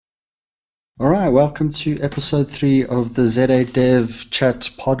All right, welcome to episode 3 of the ZA Dev Chat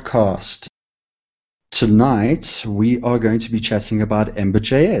podcast. Tonight, we are going to be chatting about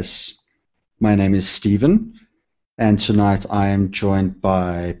Ember.js. My name is Stephen, and tonight I am joined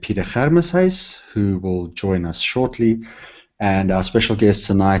by Peter Germeshuis, who will join us shortly, and our special guest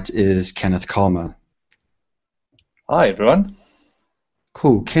tonight is Kenneth Kalmer. Hi, everyone.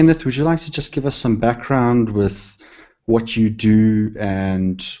 Cool. Kenneth, would you like to just give us some background with what you do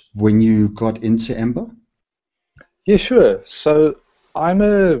and when you got into Ember? Yeah, sure. So I'm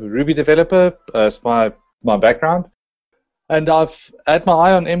a Ruby developer. It's my background, and I've had my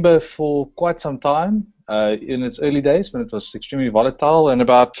eye on Ember for quite some time. In its early days, when it was extremely volatile, and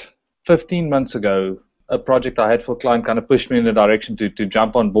about 15 months ago, a project I had for a client kind of pushed me in the direction to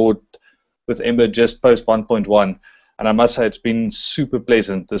jump on board with Ember just post 1.1. And I must say it's been super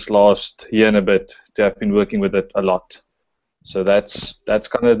pleasant this last year and a bit to have been working with it a lot. So that's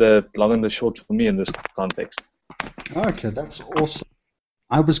kind of the long and the short for me in this context. Okay, that's awesome.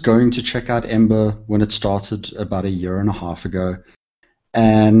 I was going to check out Ember when it started about a year and a half ago,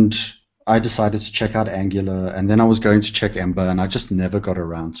 and I decided to check out Angular, and then I was going to check Ember, and I just never got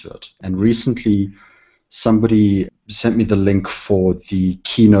around to it. And recently, somebody sent me the link for the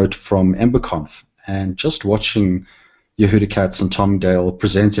keynote from EmberConf, and just watching Yehuda Katz and Tom Dale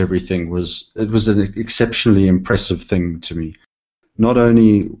present everything was an exceptionally impressive thing to me. Not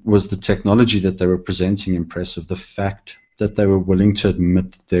only was the technology that they were presenting impressive, the fact that they were willing to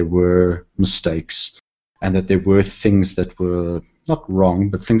admit that there were mistakes and that there were things that were not wrong,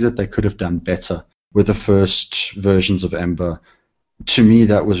 but things that they could have done better with the first versions of Ember. To me,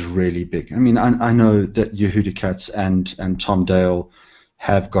 that was really big. I mean, I know that Yehuda Katz and Tom Dale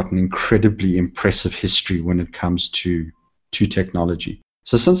have got an incredibly impressive history when it comes to technology.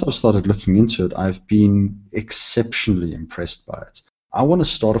 So since I've started looking into it, I've been exceptionally impressed by it. I want to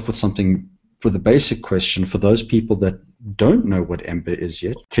start off with something, with a basic question for those people that don't know what Ember is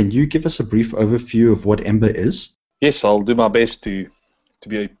yet. Can you give us a brief overview of what Ember is? Yes, I'll do my best to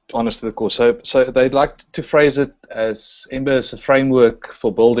be honest with the course. So they'd like to phrase it as Ember is a framework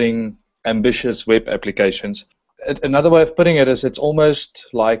for building ambitious web applications. Another way of putting it is it's almost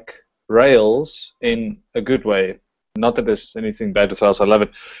like Rails in a good way. Not that there's anything bad with Rails, I love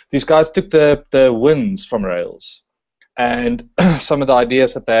it. These guys took the wins from Rails and some of the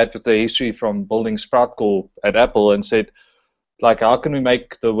ideas that they had with the history from building Sprout Core at Apple and said, like, how can we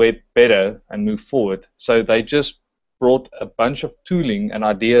make the web better and move forward? So they just brought a bunch of tooling and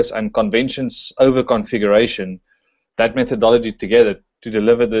ideas and conventions over configuration, that methodology together to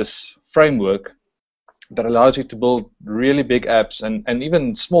deliver this framework that allows you to build really big apps and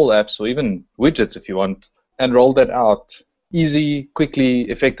even small apps or even widgets if you want, and roll that out easy, quickly,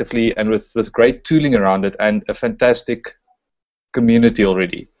 effectively, and with great tooling around it and a fantastic community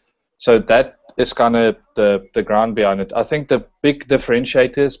already. So that is kind of the ground behind it. I think the big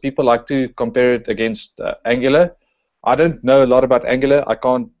differentiators, people like to compare it against Angular. I don't know a lot about Angular. I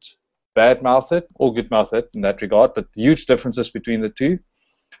can't badmouth it or goodmouth it in that regard, but huge differences between the two.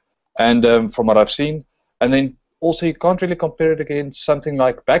 And from what I've seen, and then also you can't really compare it against something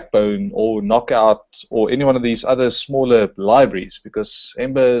like Backbone or Knockout or any one of these other smaller libraries, because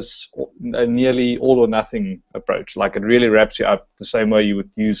Ember is a nearly all or nothing approach. Like, it really wraps you up the same way you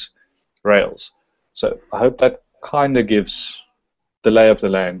would use Rails. So I hope that kind of gives the lay of the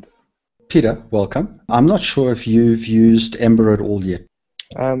land. Peter, welcome. I'm not sure if you've used Ember at all yet.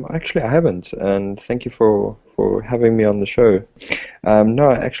 Actually, I haven't, and thank you for having me on the show.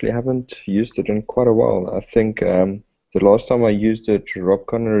 No, I actually haven't used it in quite a while. I think the last time I used it, Rob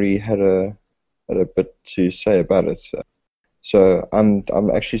Connery had a bit to say about it. So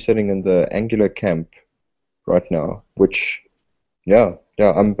I'm actually sitting in the Angular camp right now, which,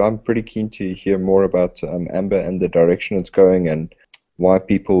 I'm pretty keen to hear more about Ember and the direction it's going and why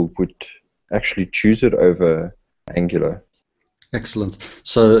people would actually choose it over Angular. Excellent.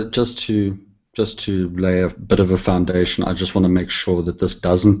 So just to lay a bit of a foundation, I just want to make sure that this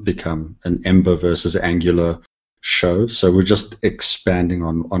doesn't become an Ember versus Angular show. So we're just expanding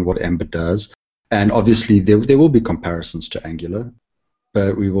on what Ember does. And obviously there will be comparisons to Angular,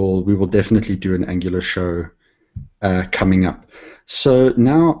 but we will definitely do an Angular show coming up. So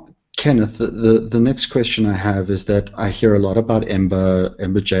now, Kenneth, the next question I have is that I hear a lot about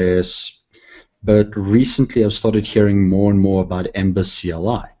Ember.js, but recently I've started hearing more and more about Ember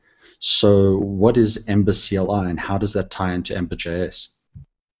CLI. So what is Ember CLI and how does that tie into Ember.js?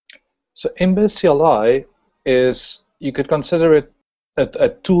 So Ember CLI is, you could consider it a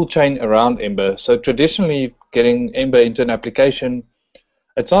tool chain around Ember. So traditionally, getting Ember into an application,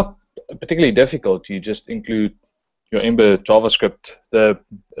 it's not particularly difficult. You just include Ember JavaScript.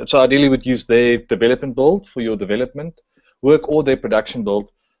 So ideally, would use their development build for your development work or their production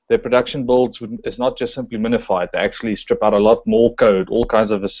build. Their production builds is not just simply minified. They actually strip out a lot more code, all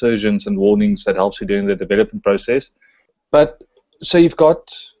kinds of assertions and warnings that helps you during the development process. But so you've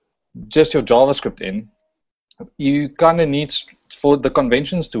got just your JavaScript in. You kind of need, for the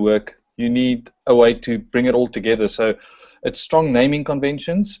conventions to work, you need a way to bring it all together. So it's strong naming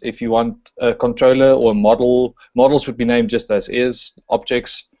conventions. If you want a controller or a model, models would be named just as is.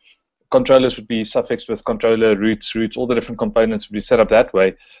 Objects, controllers would be suffixed with controller, roots, all the different components would be set up that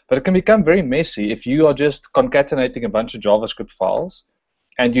way. But it can become very messy if you are just concatenating a bunch of JavaScript files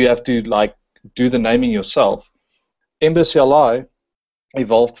and you have to like do the naming yourself. Ember CLI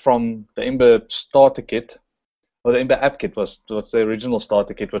evolved from the Ember starter kit, or the Ember app kit was the original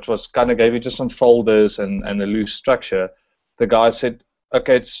starter kit, which was kind of gave you just some folders and a loose structure. The guy said,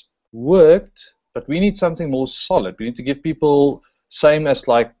 okay, it's worked, but we need something more solid. We need to give people, same as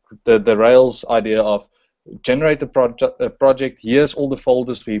like the Rails idea of generate a project, here's all the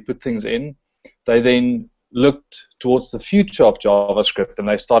folders where you put things in. They then looked towards the future of JavaScript, and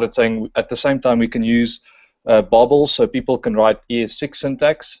they started saying at the same time we can use bobbles so people can write ES6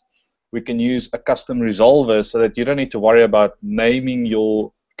 syntax. We can use a custom resolver so that you don't need to worry about naming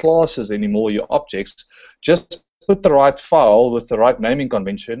your classes anymore, your objects. Just put the right file with the right naming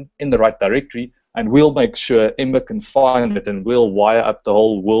convention in the right directory, and we'll make sure Ember can find it, and we'll wire up the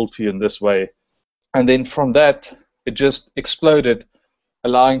whole world for you in this way. And then from that, it just exploded,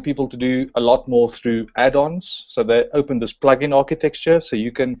 allowing people to do a lot more through add-ons. So they opened this plugin architecture, so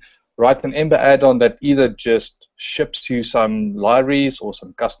you can write an Ember add-on that either just ships you some libraries or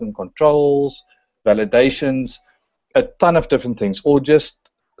some custom controls, validations, a ton of different things, or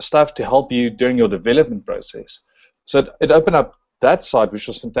just stuff to help you during your development process. So it opened up that side, which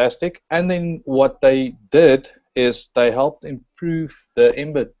was fantastic. And then what they did is they helped improve the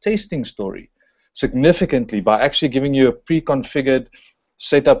Ember testing story significantly by actually giving you a pre-configured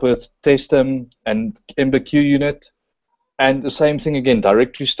setup with Testim and Ember QUnit. And the same thing again,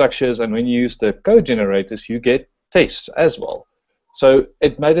 directory structures, and when you use the code generators, you get tests as well. So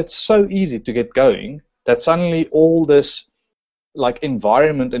it made it so easy to get going that suddenly all this like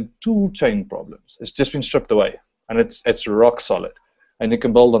environment and tool chain problems has just been stripped away, and it's rock solid. And you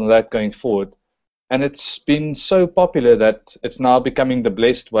can build on that going forward. And it's been so popular that it's now becoming the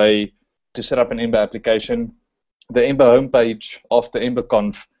blessed way to set up an Ember application. The Ember homepage after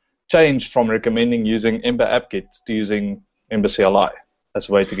EmberConf changed from recommending using Ember AppKit to using Ember CLI as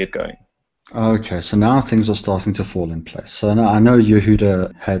a way to get going. Okay, so now things are starting to fall in place. So now I know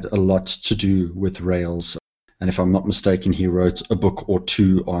Yehuda had a lot to do with Rails, and if I'm not mistaken, he wrote a book or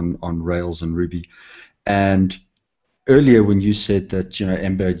two on Rails and Ruby. And earlier when you said that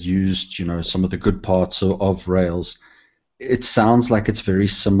Ember had used some of the good parts of Rails, it sounds like it's very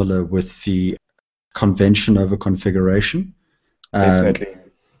similar with the convention over configuration. Definitely.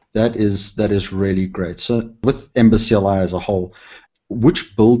 That is really great. So with Ember CLI as a whole,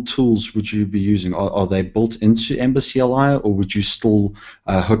 which build tools would you be using? Are they built into Ember CLI, or would you still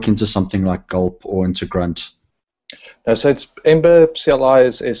hook into something like Gulp or into Grunt? No, so it's Ember CLI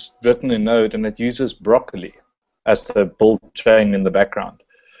is written in Node, and it uses Broccoli as the build chain in the background.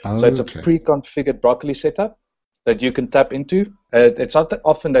 Oh, so it's a pre-configured Broccoli setup that you can tap into. It's not that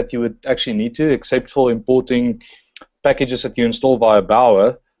often that you would actually need to, except for importing packages that you install via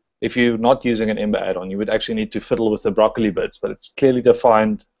Bower. If you're not using an Ember add-on, you would actually need to fiddle with the Broccoli bits, but it's clearly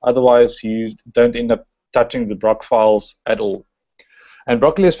defined. Otherwise, you don't end up touching the Broc files at all. And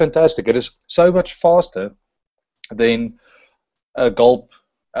Broccoli is fantastic. It is so much faster than Gulp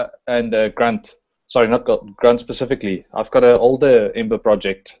and Grunt. Sorry, not Gulp, Grunt specifically. I've got an older Ember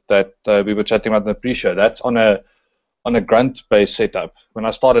project that we were chatting about in the pre-show. That's on a Grunt-based setup. When I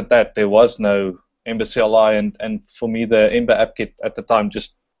started that, there was no Ember CLI, and for me, the Ember AppKit at the time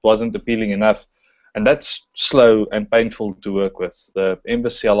just wasn't appealing enough, and that's slow and painful to work with. The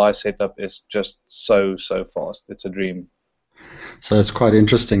Ember CLI setup is just so fast. It's a dream. So it's quite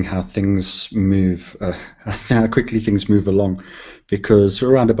interesting how things move, how quickly things move along, because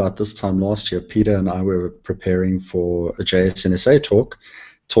around about this time last year, Peter and I were preparing for a JSNSA talk,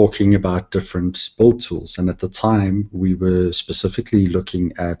 talking about different build tools, and at the time we were specifically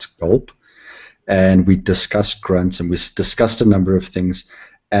looking at Gulp, and we discussed Grunt, and we discussed a number of things.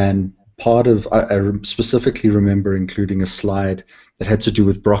 And part of, I specifically remember including a slide that had to do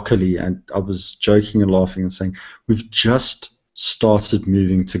with Broccoli, and I was joking and laughing and saying, we've just started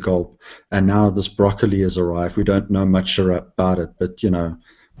moving to Gulp, and now this Broccoli has arrived. We don't know much about it, but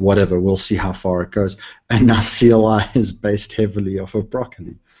whatever, we'll see how far it goes. And now CLI is based heavily off of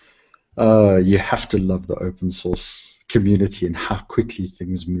Broccoli. You have to love the open source community and how quickly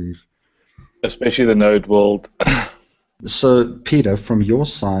things move. Especially the Node world. So, Peter, from your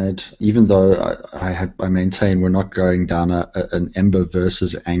side, even though I maintain we're not going down an Ember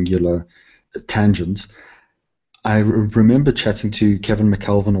versus Angular tangent, I remember chatting to Kevin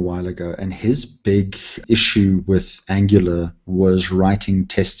McKelvin a while ago, and his big issue with Angular was writing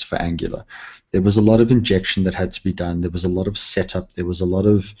tests for Angular. There was a lot of injection that had to be done. There was a lot of setup. There was a lot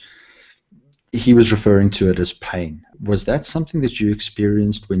of, he was referring to it as pain. Was that something that you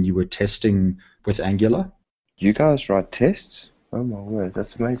experienced when you were testing with Angular? You guys write tests? Oh my word,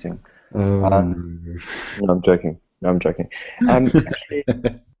 that's amazing. Oh, no. No, I'm joking. No, I'm joking.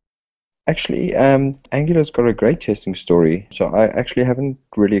 Actually, Angular's got a great testing story. So I actually haven't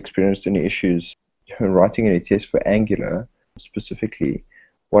really experienced any issues writing any tests for Angular specifically.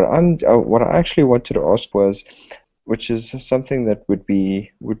 What I actually wanted to ask was, which is something that would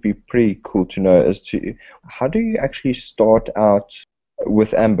be pretty cool to know, as to how do you actually start out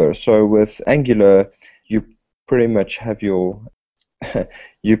with Ember? So with Angular, you pretty much have your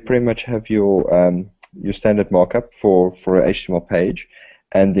your standard markup for an HTML page,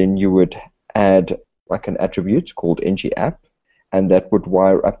 and then you would add like an attribute called ng-app, and that would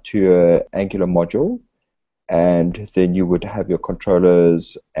wire up to an Angular module, and then you would have your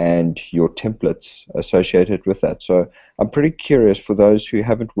controllers and your templates associated with that. So I'm pretty curious, for those who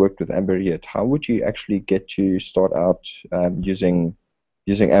haven't worked with Ember yet, how would you actually get to start out using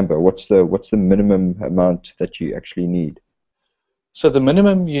Ember? What's the minimum amount that you actually need? So the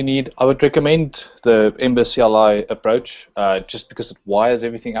minimum you need, I would recommend the Ember CLI approach, just because it wires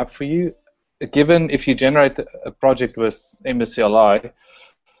everything up for you. Given if you generate a project with Ember CLI,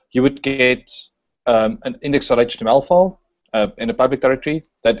 you would get an index.html file in a public directory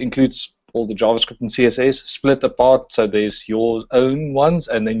that includes all the JavaScript and CSS split apart. So there's your own ones,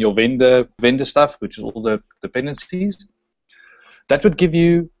 and then your vendor stuff, which is all the dependencies. That would give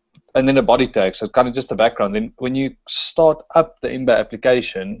you, and then a body tag, so kind of just the background. Then when you start up the Ember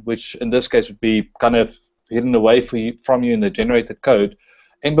application, which in this case would be kind of hidden away from you in the generated code,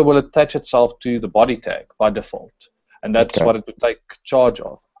 Ember will attach itself to the body tag by default, and that's what it would take charge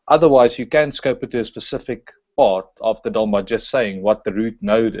of. Otherwise, you can scope it to a specific part of the DOM by just saying what the root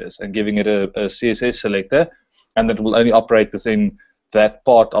node is and giving it a CSS selector, and it will only operate within that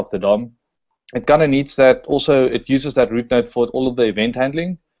part of the DOM. It kind of needs that. Also, it uses that root node for all of the event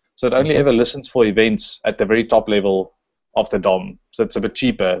handling. So it only ever listens for events at the very top level of the DOM. So it's a bit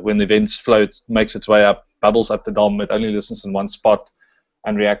cheaper. When the events flow, it makes its way up, bubbles up the DOM. It only listens in one spot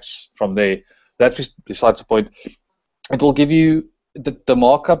and reacts from there. That's besides the point. It will give you the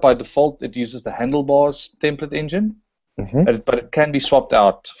markup by default. It uses the handlebars template engine, but it can be swapped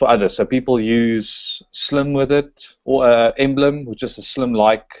out for others. So people use Slim with it, or Emblem, which is a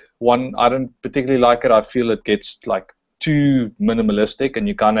Slim-like one. I don't particularly like it. I feel it gets like too minimalistic, and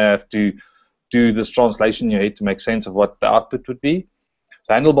you kind of have to do this translation in your head to make sense of what the output would be.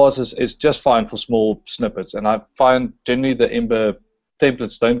 So handlebars is just fine for small snippets, and I find generally the Ember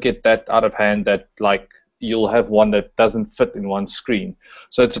templates don't get that out of hand that like you'll have one that doesn't fit in one screen.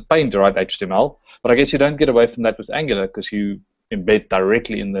 So it's a pain to write HTML, but I guess you don't get away from that with Angular because you embed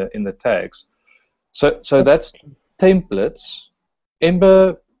directly in the tags. So that's templates.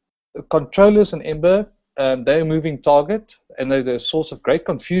 Ember controllers and Ember, they're a moving target, and they're a source of great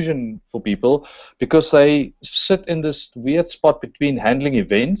confusion for people because they sit in this weird spot between handling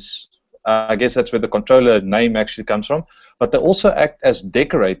events. I guess that's where the controller name actually comes from, but they also act as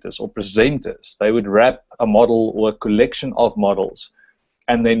decorators or presenters. They would wrap a model or a collection of models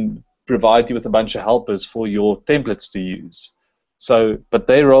and then provide you with a bunch of helpers for your templates to use. So, but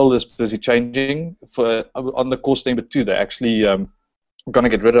their role is busy changing. On the course Ember 2, they actually going to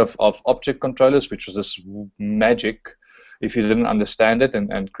get rid of object controllers, which was this magic if you didn't understand it,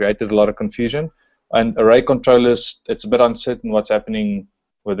 and created a lot of confusion. And array controllers, it's a bit uncertain what's happening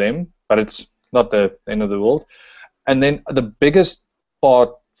with them, but it's not the end of the world. And then the biggest part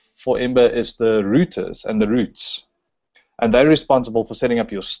for Ember is the routers and the roots. And they're responsible for setting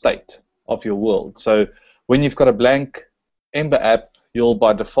up your state of your world. So when you've got a blank Ember app, you'll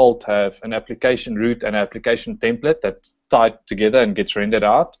by default have an application root and an application template that's tied together and gets rendered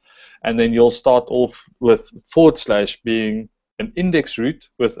out. And then you'll start off with / being an index root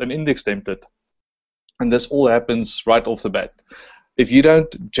with an index template. And this all happens right off the bat. If you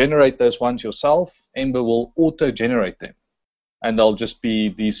don't generate those ones yourself, Ember will auto-generate them. And they'll just be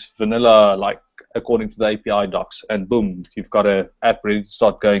these vanilla, like according to the API docs. And boom, you've got an app ready to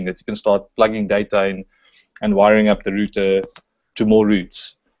start going that you can start plugging data in and wiring up the router to more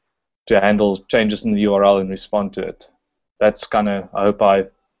routes to handle changes in the URL and respond to it. That's kind of, I hope I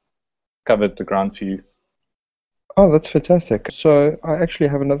covered the ground for you. Oh, that's fantastic. So I actually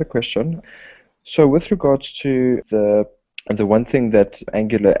have another question. So with regards to the one thing that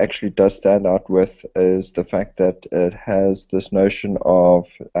Angular actually does stand out with is the fact that it has this notion of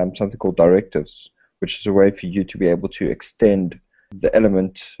something called directives, which is a way for you to be able to extend the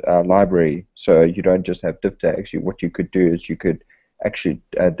element library. So you don't just have div tags. What you could do is you could actually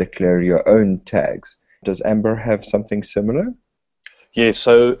declare your own tags. Does Ember have something similar? Yeah,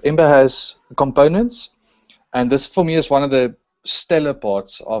 so Ember has components, and this for me is one of the stellar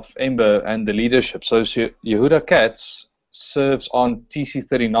parts of Ember and the leadership. So Yehuda Katz serves on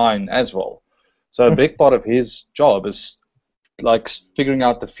TC39 as well. So a big part of his job is like figuring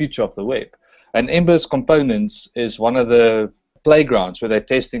out the future of the web. And Ember's components is one of the playgrounds where they're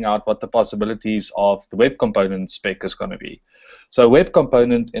testing out what the possibilities of the web component spec is going to be. So web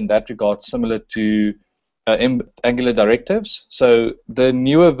component in that regard similar to Angular directives. So the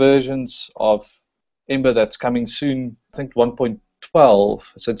newer versions of Ember that's coming soon, I think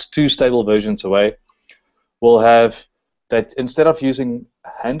 1.12, so it's 2 stable versions away, will have that instead of using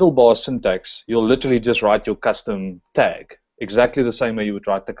handlebar syntax, you'll literally just write your custom tag, exactly the same way you would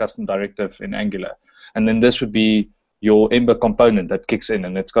write the custom directive in Angular. And then this would be your Ember component that kicks in,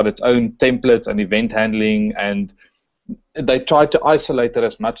 and it's got its own templates and event handling, and they try to isolate it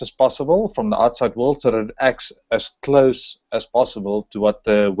as much as possible from the outside world so that it acts as close as possible to what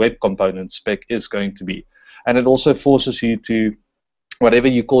the web component spec is going to be. And it also forces you to, whatever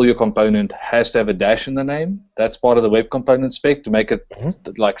you call your component has to have a dash in the name. That's part of the web component spec to make it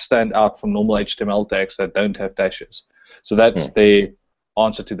like stand out from normal HTML tags that don't have dashes. So that's the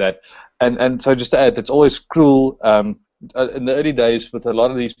answer to that. And so just to add, it's always cruel. In the early days, with a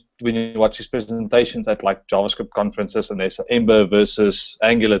lot of these, when you watch these presentations at like JavaScript conferences and there's Ember versus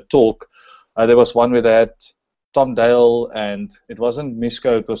Angular talk, there was one where they had Tom Dale, and it wasn't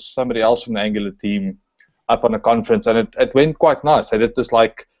Misko, it was somebody else from the Angular team up on a conference, and it went quite nice. They did this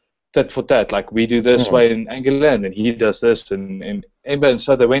like tit for tat, like we do this way in Angular, and then he does this in Ember, and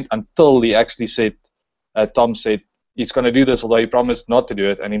so they went until he actually said, Tom said, he's going to do this, although he promised not to do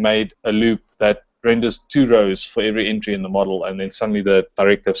it, and he made a loop that renders 2 rows for every entry in the model, and then suddenly the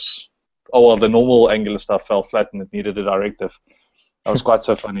directives, the normal Angular stuff fell flat and it needed a directive. That was quite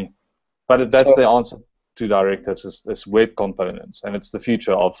so funny. But that's the answer to directives, is web components, and it's the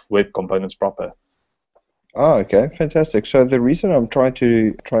future of web components proper. Oh, okay, fantastic. So the reason I'm trying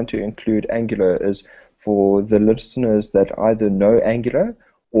to include Angular is for the listeners that either know Angular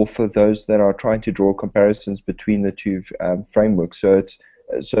or for those that are trying to draw comparisons between the two frameworks.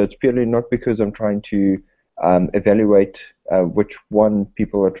 So it's purely not because I'm trying to evaluate which one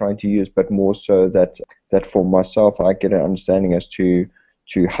people are trying to use, but more so that for myself I get an understanding as to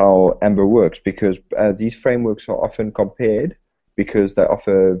how Ember works, because these frameworks are often compared because they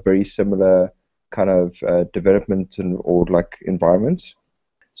offer very similar kind of development or like environments.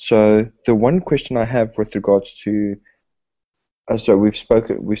 So the one question I have with regards to so we've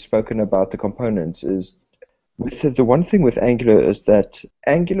spoken about the components is with the one thing with Angular is that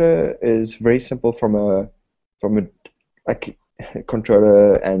Angular is very simple from a like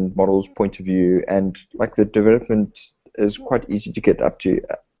controller and models point of view, and like the development is quite easy to get up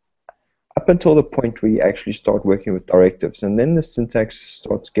until the point where you actually start working with directives, and then the syntax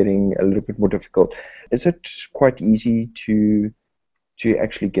starts getting a little bit more difficult. Is it quite easy to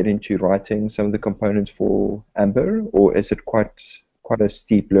actually get into writing some of the components for Ember, or is it quite a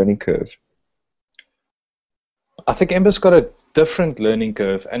steep learning curve? I think Ember's got a different learning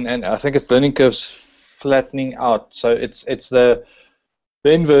curve, and I think its learning curve's flattening out. So it's the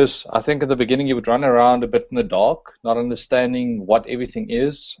inverse. I think at the beginning you would run around a bit in the dark, not understanding what everything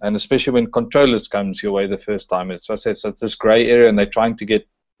is, and especially when controllers comes your way the first time. So it's this gray area, and they're trying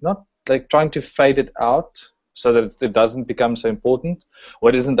to fade it out so that it doesn't become so important, or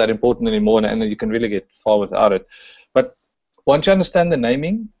it isn't that important anymore, and you can really get far without it. But once you understand the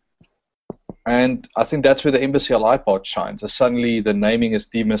naming, and I think that's where the Ember CLI part shines, as suddenly the naming is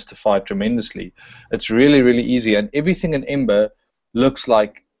demystified tremendously. It's really, really easy, and everything in Ember looks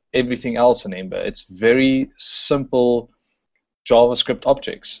like everything else in Ember. It's very simple JavaScript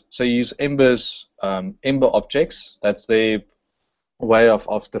objects. So you use Ember's Ember objects. That's their way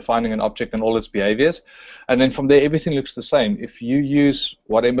of defining an object and all its behaviors. And then from there, everything looks the same. If you use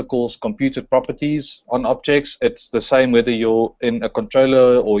what Ember calls computed properties on objects, it's the same whether you're in a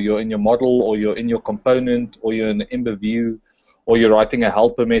controller or you're in your model or you're in your component or you're in an Ember view or you're writing a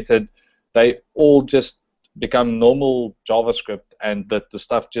helper method. They all just become normal JavaScript, and that the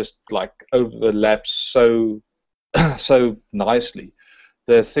stuff just like overlaps so nicely.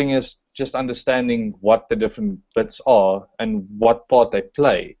 The thing is just understanding what the different bits are and what part they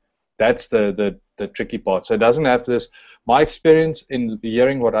play. That's the tricky part. So it doesn't have this. My experience in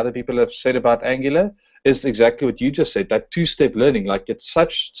hearing what other people have said about Angular is exactly what you just said. That two-step learning, like it's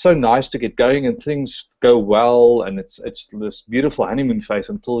so nice to get going and things go well, and it's this beautiful honeymoon phase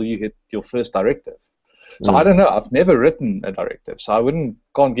until you hit your first directive. So I don't know. I've never written a directive, so I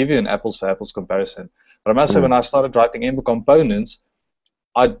can't give you an apples for apples comparison. But I must say, when I started writing Ember components,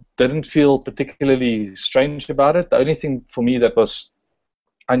 I didn't feel particularly strange about it. The only thing for me that was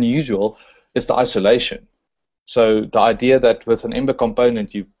unusual is the isolation. So the idea that with an Ember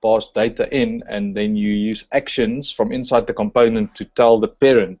component you pass data in and then you use actions from inside the component to tell the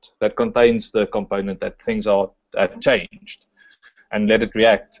parent that contains the component that things have changed and let it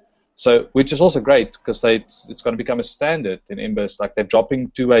react. So, which is also great because it's going to become a standard in Ember. It's like they're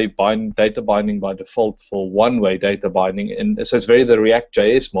dropping two-way data binding by default for one-way data binding. And so it's very the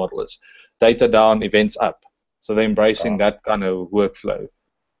React.js model is data down, events up. So they're embracing that kind of workflow.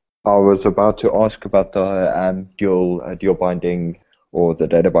 I was about to ask about the dual binding or the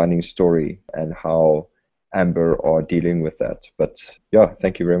data binding story and how Amber are dealing with that. But yeah,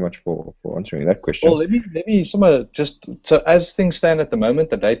 thank you very much for answering that question. Well, let me so as things stand at the moment,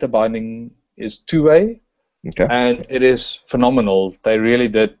 the data binding is two-way, and it is phenomenal. They really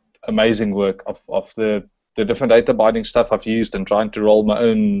did amazing work of the different data binding stuff I've used and trying to roll my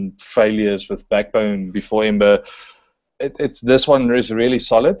own failures with Backbone before Ember. This one is really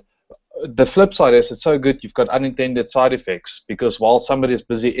solid. The flip side is it's so good you've got unintended side effects because while somebody is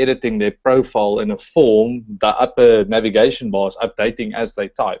busy editing their profile in a form, the upper navigation bar is updating as they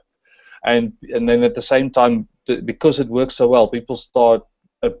type. And then at the same time, because it works so well, people start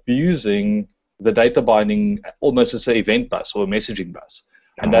abusing the data binding almost as an event bus or a messaging bus.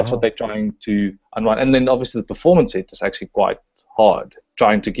 And that's what they're trying to unwind. And then obviously the performance hit is actually quite hard,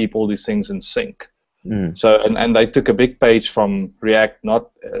 trying to keep all these things in sync. So and they took a big page from React,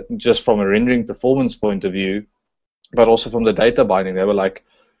 not just from a rendering performance point of view, but also from the data binding. They were like,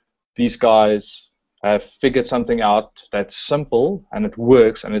 these guys have figured something out that's simple and it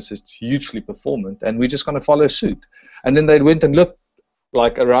works and it's hugely performant, and we're just going to follow suit. And then they went and looked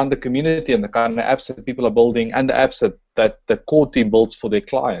like around the community and the kind of apps that people are building and the apps that the core team builds for their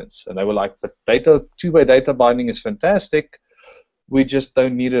clients, and they were like, but two-way data binding is fantastic. We just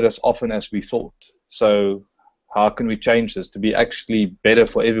don't need it as often as we thought. So how can we change this to be actually better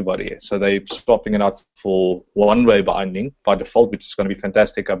for everybody? So they're swapping it out for one-way binding by default, which is going to be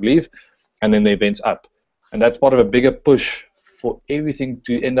fantastic, I believe, and then the events up. And that's part of a bigger push for everything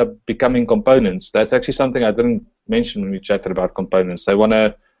to end up becoming components. That's actually something I didn't mention when we chatted about components. They want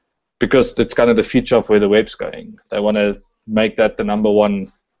to, because it's kind of the future of where the web's going, they want to make that the number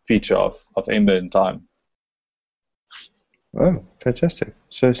one feature of Ember in time. Oh, fantastic.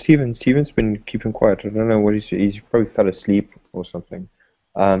 So Steven's been keeping quiet. I don't know what he's probably fell asleep or something.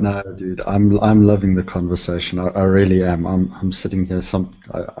 No, dude, I'm loving the conversation. I really am. I'm sitting here.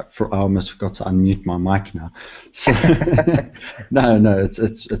 I almost forgot to unmute my mic now. So, no,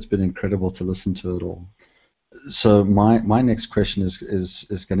 it's been incredible to listen to it all. So my next question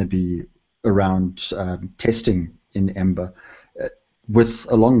is going to be around testing in Ember.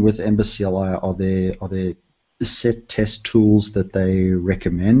 Along with Ember CLI, are there set test tools that they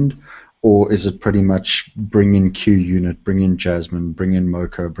recommend, or is it pretty much bring in QUnit, bring in Jasmine, bring in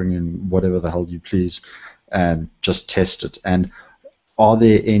Mocha, bring in whatever the hell you please, and just test it? And are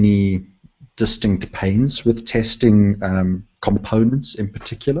there any distinct pains with testing components in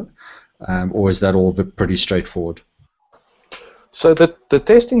particular, or is that all pretty straightforward? So the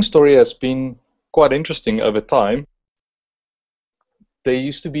testing story has been quite interesting over time. There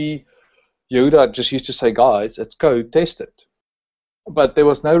used to be Yehuda just used to say, guys, it's code, test it. But there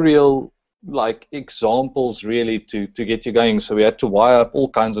was no real examples really to get you going, so we had to wire up all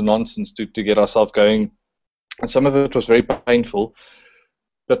kinds of nonsense to get ourselves going. And some of it was very painful.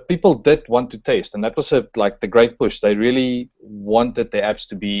 But people did want to test, and that was the great push. They really wanted their apps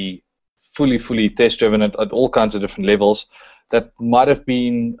to be fully test-driven at all kinds of different levels. That might have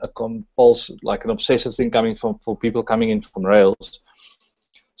been an obsessive thing coming for people coming in from Rails.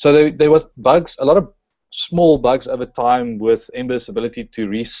 So there was bugs, a lot of small bugs over time with Ember's ability to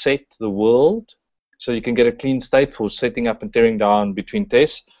reset the world so you can get a clean state for setting up and tearing down between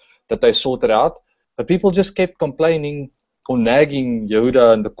tests that they sorted out. But people just kept complaining or nagging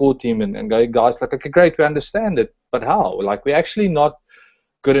Yehuda and the core team and going, guys, okay, great, we understand it, but how? We're actually not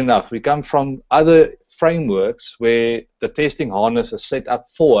good enough. We come from other frameworks where the testing harness is set up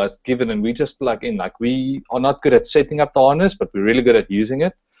for us, given, and we just plug in. We are not good at setting up the harness, but we're really good at using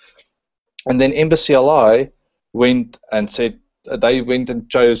it. And then Ember CLI went and said they went and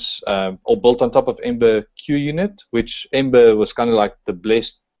chose or built on top of Ember QUnit, which Ember was kind of like the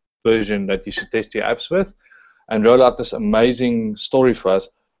blessed version that you should test your apps with, and roll out this amazing story for us.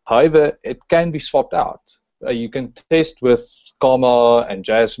 However, it can be swapped out. You can test with Karma and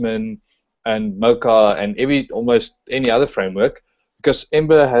Jasmine and Mocha and almost any other framework, because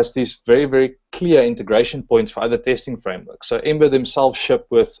Ember has these very, very clear integration points for other testing frameworks. So Ember themselves ship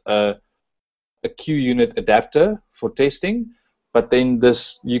with a QUnit adapter for testing, but then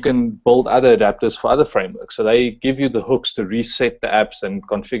you can build other adapters for other frameworks. So they give you the hooks to reset the apps and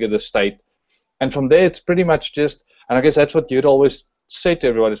configure the state. And from there, it's pretty much just, and I guess that's what you'd always say to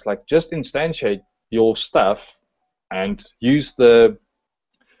everyone, it's like, just instantiate your stuff and use the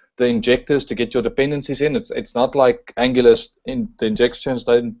injectors to get your dependencies in. It's not like Angular, the injections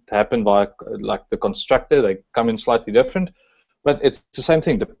don't happen by like the constructor, they come in slightly different, but it's the same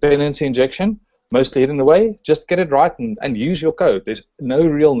thing, dependency injection, mostly hidden away, just get it right and use your code. There's no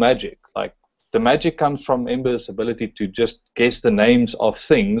real magic. Like, the magic comes from Ember's ability to just guess the names of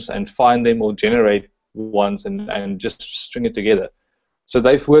things and find them or generate ones and just string it together. So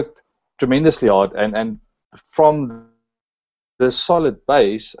they've worked tremendously hard, and from the solid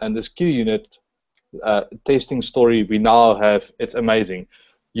base and this QUnit testing story we now have, it's amazing.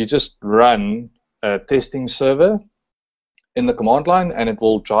 You just run a testing server in the command line, and it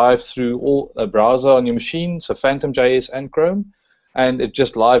will drive through a browser on your machine, so PhantomJS and Chrome, and it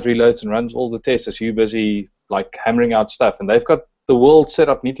just live reloads and runs all the tests as you're busy like hammering out stuff. And they've got the world set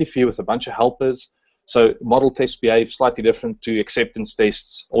up neatly for you with a bunch of helpers. So model tests behave slightly different to acceptance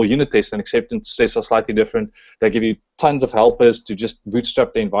tests, or unit tests and acceptance tests are slightly different. They give you tons of helpers to just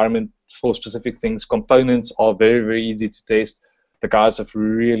bootstrap the environment for specific things. Components are very, very easy to test. The guys have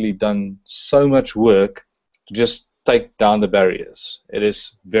really done so much work to just take down the barriers. It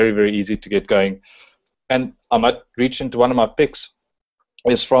is very, very easy to get going. And I might reach into one of my picks.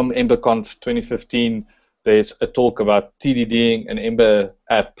 It's from EmberConf 2015. There's a talk about TDDing an Ember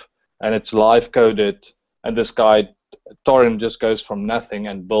app, and it's live coded, and this guy, Torren, just goes from nothing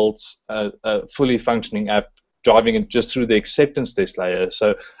and builds a fully functioning app, driving it just through the acceptance test layer.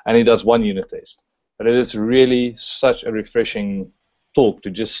 So, and he does one unit test. But it is really such a refreshing talk to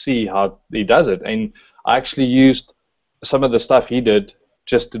just see how he does it. And I actually used some of the stuff he did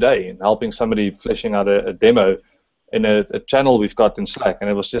just today in helping somebody fleshing out a demo in a channel we've got in Slack, and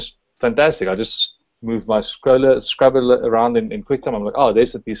it was just fantastic. I just moved my scrubber around in QuickTime. I'm like, oh,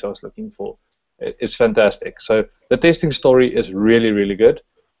 there's the piece I was looking for. It's fantastic. So the testing story is really, really good,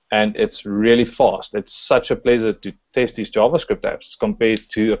 and it's really fast. It's such a pleasure to test these JavaScript apps compared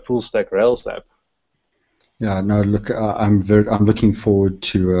to a full stack Rails app. Yeah, no, look, I'm looking forward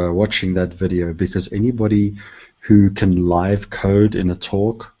to watching that video, because anybody who can live code in a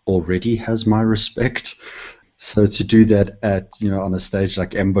talk already has my respect. So to do that at, on a stage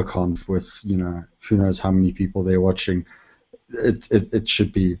like EmberConf with, who knows how many people they're watching, it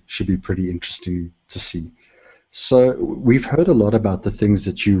should be pretty interesting to see. So we've heard a lot about the things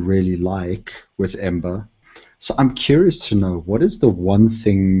that you really like with Ember. So I'm curious to know, what is the one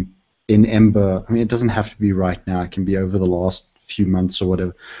thing in Ember? I mean, it doesn't have to be right now. It can be over the last few months or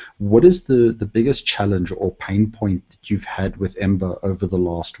whatever. What is the biggest challenge or pain point that you've had with Ember over the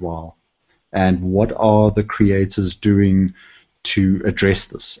last while? And what are the creators doing to address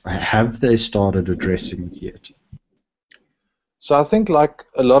this? Have they started addressing it yet? So I think, like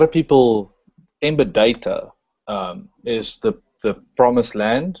a lot of people, Ember data is the promised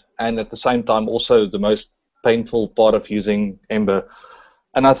land, and at the same time also the most painful part of using Ember.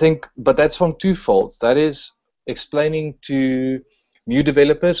 And I think, but that's from two folds. That is explaining to new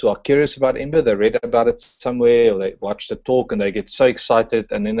developers who are curious about Ember. They read about it somewhere, or they watched a talk and they get so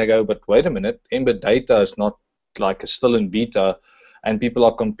excited, and then they go, but wait a minute, Ember data is not like it's still in beta, and people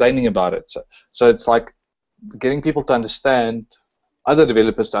are complaining about it. So it's like getting people to understand, other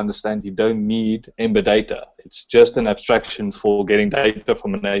developers to understand, you don't need Ember data. It's just an abstraction for getting data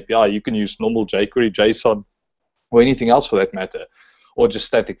from an API. You can use normal jQuery, JSON, or anything else for that matter, or just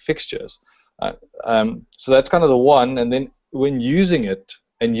static fixtures. So that's kind of the one. And then when using it,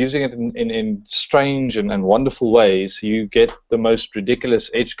 and using it in strange and wonderful ways, you get the most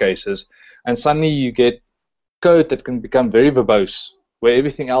ridiculous edge cases, and suddenly you get code that can become very verbose, where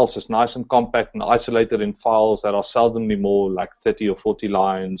everything else is nice and compact and isolated in files that are seldomly more like 30 or 40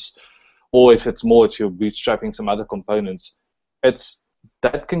 lines, or if it's more, it's you're bootstrapping some other components.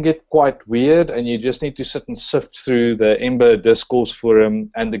 That can get quite weird, and you just need to sit and sift through the Ember discourse forum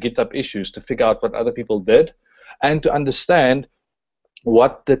and the GitHub issues to figure out what other people did, and to understand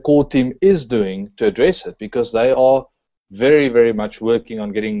what the core team is doing to address it, because they are very, very much working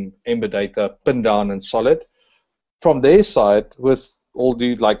on getting Ember data pinned down and solid. From their side, with all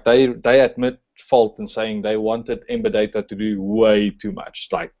do, like they admit fault in saying they wanted Ember Data to do way too much.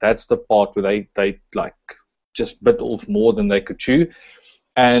 Like that's the part where they like just bit off more than they could chew.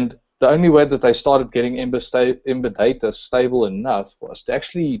 And the only way that they started getting Ember Data stable enough was to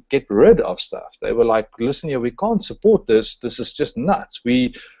actually get rid of stuff. They were like, listen here, we can't support this. This is just nuts.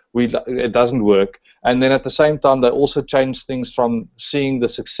 It doesn't work. And then at the same time, they also changed things from seeing the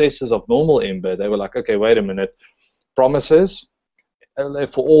successes of normal Ember. They were like, okay, wait a minute. Promises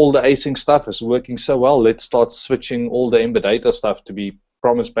for all the async stuff is working so well. Let's start switching all the Ember Data stuff to be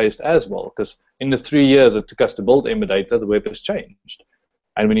promise-based as well. Because in the 3 years it took us to build Ember Data, the web has changed.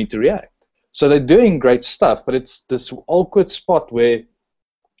 And we need to react. So they're doing great stuff, but it's this awkward spot where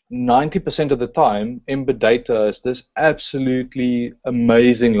 90% of the time, Ember Data is this absolutely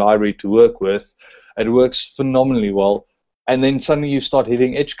amazing library to work with. It works phenomenally well. And then suddenly you start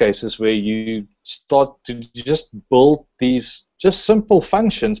hitting edge cases where you start to just build these just simple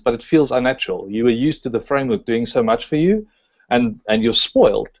functions, but it feels unnatural. You were used to the framework doing so much for you, and you're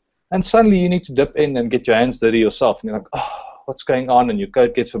spoiled. And suddenly you need to dip in and get your hands dirty yourself. And you're like, oh, what's going on? And your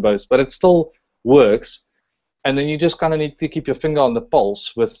code gets verbose. But it still works. And then you just kind of need to keep your finger on the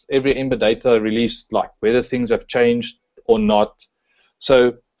pulse with every Ember Data release, like whether things have changed or not.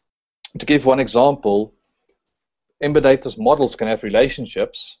 So to give one example, Ember Data's models can have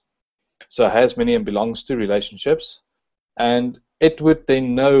relationships. So it has many and belongs to relationships. And it would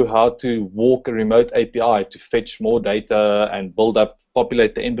then know how to walk a remote API to fetch more data and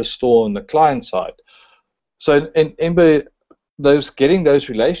populate the Ember store on the client side. So in Ember, getting those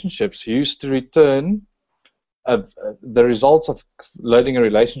relationships used to return the results of loading a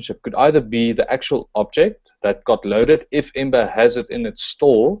relationship could either be the actual object that got loaded if Ember has it in its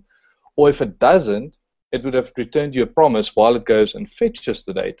store, or if it doesn't, it would have returned you a promise while it goes and fetches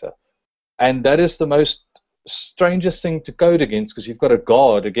the data. And that is the most strangest thing to code against, because you've got a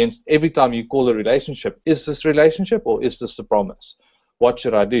guard against every time you call a relationship. Is this relationship or is this the promise? What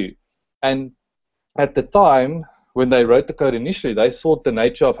should I do? And at the time, when they wrote the code initially, they thought the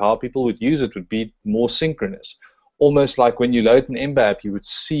nature of how people would use it would be more synchronous. Almost like when you load an Ember app, you would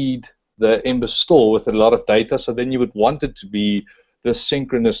seed the Ember store with a lot of data, so then you would want it to be this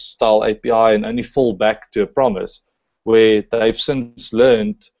synchronous style API and only fall back to a promise, where they've since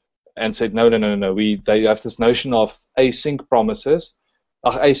learned and said, no. They have this notion of async promises,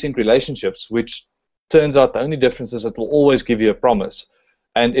 async relationships, which turns out the only difference is it will always give you a promise.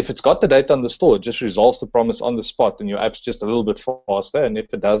 And if it's got the data on the store, it just resolves the promise on the spot, and your app's just a little bit faster. And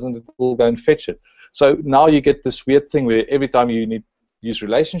if it doesn't, it will go and fetch it. So now you get this weird thing where every time you need to use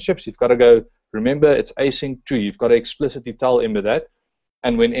relationships, you've got to go, remember, it's async true. You've got to explicitly tell Ember that.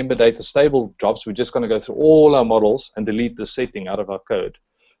 And when Ember Data stable drops, we're just going to go through all our models and delete the setting out of our code.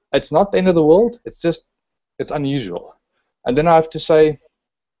 It's not the end of the world. It's unusual. And then I have to say,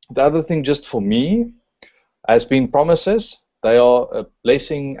 the other thing just for me has been promises. They are a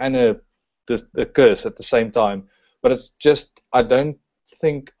blessing and a curse at the same time. But it's just, I don't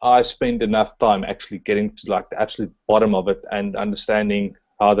think I spend enough time actually getting to like the absolute bottom of it and understanding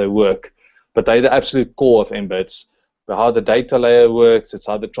how they work. But they're the absolute core of Ember. It's how the data layer works. It's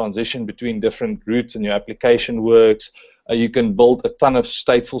how the transition between different routes in your application works. You can build a ton of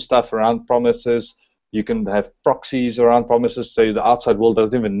stateful stuff around promises. You can have proxies around promises, so the outside world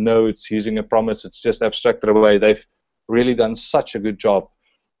doesn't even know it's using a promise. It's just abstracted away. They've really done such a good job.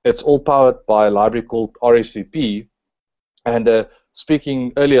 It's all powered by a library called RSVP. And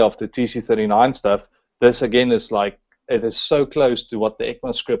speaking earlier of the TC39 stuff, this again is like, it is so close to what the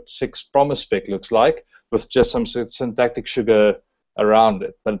ECMAScript 6 promise spec looks like, with just some syntactic sugar around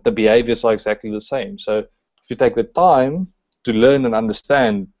it. But the behaviors are exactly the same. So if you take the time to learn and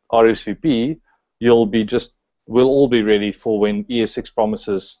understand RSVP, we'll all be ready for when ES6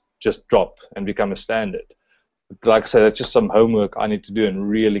 promises just drop and become a standard. Like I said, that's just some homework I need to do and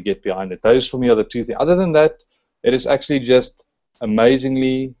really get behind it. Those for me are the two things. Other than that, it is actually just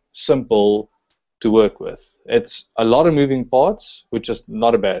amazingly simple to work with. It's a lot of moving parts, which is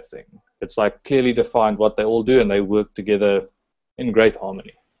not a bad thing. It's like clearly defined what they all do, and they work together in great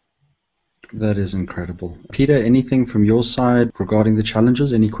harmony. That is incredible. Peter, anything from your side regarding the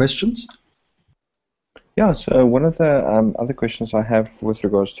challenges? Any questions? Yeah, so one of the other questions I have with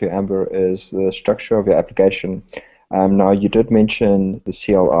regards to Ember is the structure of your application. Now, you did mention the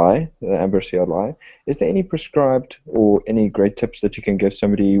CLI, the Ember CLI. Is there any prescribed or any great tips that you can give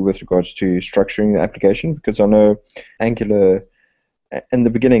somebody with regards to structuring the application? Because I know Angular, in the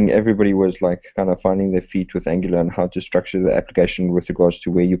beginning, everybody was like kind of finding their feet with Angular and how to structure the application with regards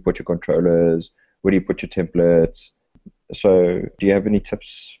to where you put your controllers, where do you put your templates. So do you have any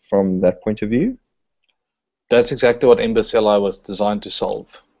tips from that point of view? That's exactly what Ember CLI was designed to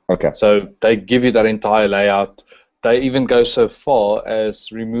solve. Okay. So they give you that entire layout. They even go so far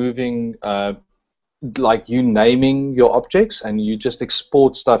as removing, like you naming your objects, and you just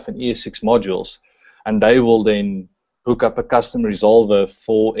export stuff in ES6 modules, and they will then hook up a custom resolver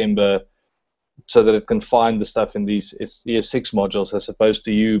for Ember so that it can find the stuff in these ES6 modules, as opposed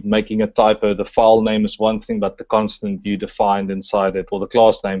to you making a typo. The file name is one thing, but the constant you defined inside it, or the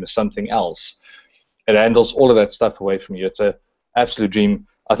class name, is something else. It handles all of that stuff away from you. It's an absolute dream.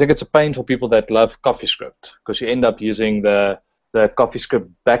 I think it's a pain for people that love CoffeeScript, because you end up using the CoffeeScript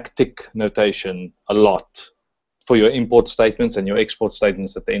backtick notation a lot for your import statements and your export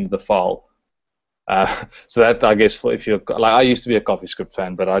statements at the end of the file. So that, I guess, if you're like, I used to be a CoffeeScript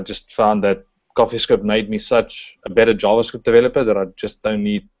fan, but I just found that CoffeeScript made me such a better JavaScript developer that I just don't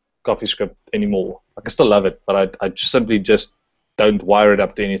need CoffeeScript anymore. I can still love it, but I simply just don't wire it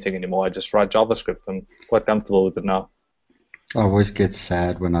up to anything anymore. I just write JavaScript. I'm quite comfortable with it now. I always get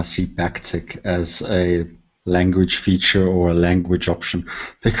sad when I see backtick as a language feature or a language option,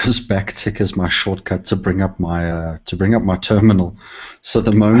 because backtick is my shortcut to bring up my terminal. So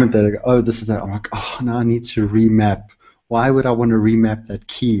the moment that I go, oh, this is that, I'm like, oh, now I need to remap. Why would I want to remap that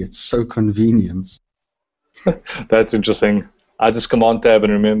key? It's so convenient. That's interesting. I just command tab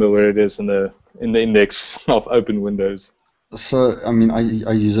and remember where it is in the index of open Windows. So, I mean,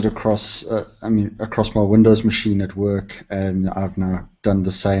 I use it across my Windows machine at work, and I've now done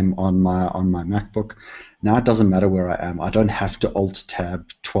the same on my MacBook. Now it doesn't matter where I am. I don't have to Alt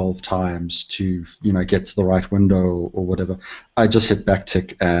Tab 12 times to get to the right window or whatever. I just hit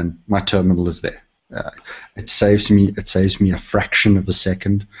backtick and my terminal is there. It saves me a fraction of a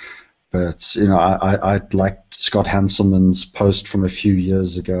second. But I liked Scott Hanselman's post from a few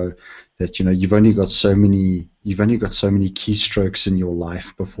years ago that you've only got so many keystrokes in your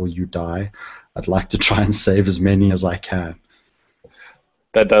life before you die. I'd like to try and save as many as I can.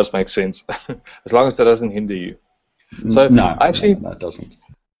 That does make sense, as long as that doesn't hinder you. So no, actually, no, that doesn't.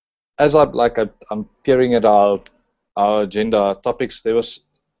 As I'm peering at our agenda topics, there was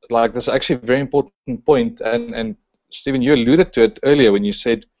this actually a very important point, and Stephen, you alluded to it earlier when you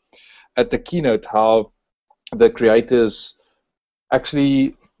said at the keynote how the creators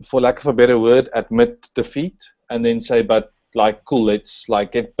actually, for lack of a better word, admit defeat and then say, but cool, let's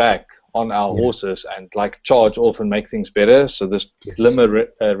get back on our horses and charge off and make things better. So this Glimmer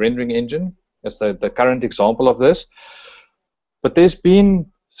rendering engine is the current example of this. But there's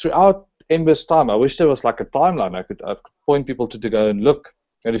been, throughout Ember's time, I wish there was a timeline I could point people to go and look.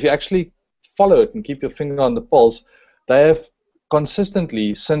 And if you actually follow it and keep your finger on the pulse, they have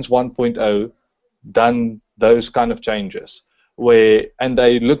consistently, since 1.0, done those kind of changes. And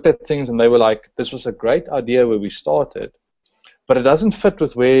they looked at things and they were like, this was a great idea where we started, but it doesn't fit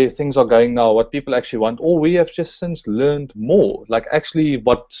with where things are going now, what people actually want, or we have just since learned more. Actually,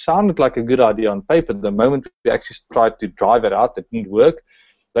 what sounded like a good idea on paper, the moment we actually tried to drive it out, it didn't work.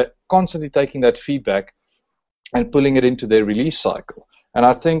 They're constantly taking that feedback and pulling it into their release cycle. And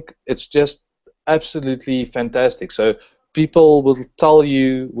I think it's just absolutely fantastic. So people will tell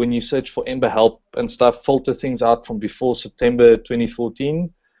you when you search for Ember help and stuff, filter things out from before September 2014,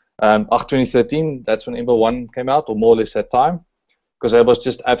 2013, that's when Ember 1 came out, or more or less that time, because there was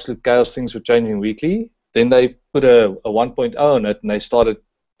just absolute chaos. Things were changing weekly. Then they put a 1.0 on it, and they started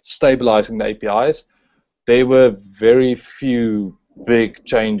stabilizing the APIs. There were very few big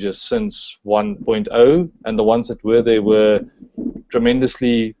changes since 1.0, and the ones that were there were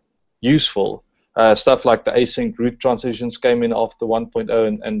tremendously useful. Stuff like the async route transitions came in after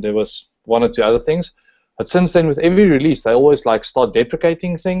 1.0, and there was one or two other things. But since then, with every release, they always start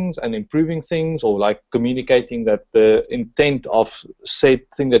deprecating things and improving things, or communicating that the intent of said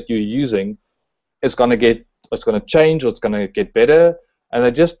thing that you're using is going to change, or it's going to get better, and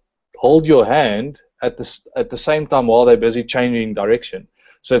they just hold your hand at the same time while they're busy changing direction.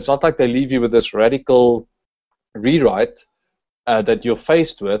 So it's not like they leave you with this radical rewrite that you're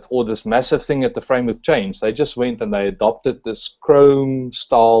faced with, or this massive thing at the framework change. They just went and they adopted this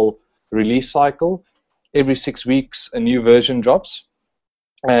Chrome-style release cycle. Every 6 weeks, a new version drops.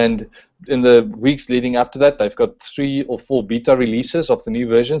 And in the weeks leading up to that, they've got 3 or 4 beta releases of the new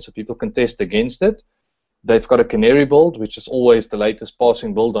version, so people can test against it. They've got a canary build, which is always the latest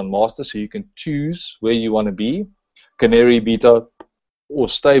passing build on master, so you can choose where you want to be, canary, beta, or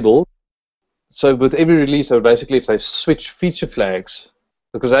stable. So with every release, basically, if they switch feature flags,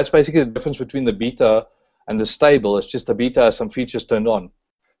 because that's basically the difference between the beta and the stable, it's just the beta has some features turned on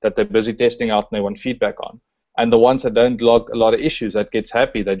that they're busy testing out and they want feedback on. And the ones that don't log a lot of issues, that gets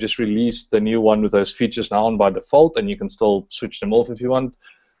happy, they just release the new one with those features now on by default, and you can still switch them off if you want.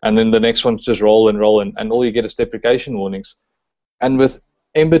 and then the next ones just roll and roll, and all you get is deprecation warnings. And with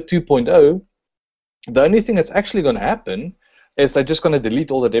Ember 2.0, the only thing that's actually going to happen is they're just going to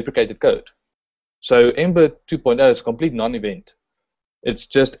delete all the deprecated code. So Ember 2.0 is a complete non-event. It's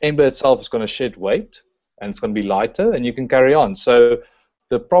just Ember itself is going to shed weight, and it's going to be lighter, and you can carry on. So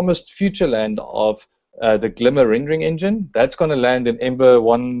the promised future land of the Glimmer rendering engine, that's going to land in Ember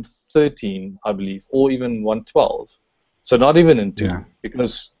 1.13, I believe, or even 1.12. So not even in 2,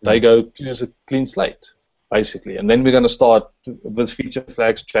 because they go to use a clean slate, basically. And then we're going to start with feature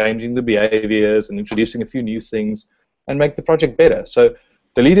flags, changing the behaviors and introducing a few new things and make the project better. So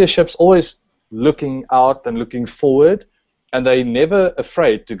the leadership's always looking out and looking forward, and they're never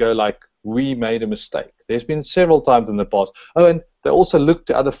afraid to go like, we made a mistake. There's been several times in the past. Oh, and they also look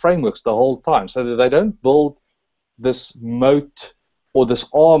to other frameworks the whole time, so that they don't build this moat or this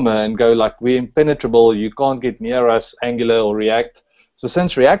armor and go like, we're impenetrable, you can't get near us, Angular or React. So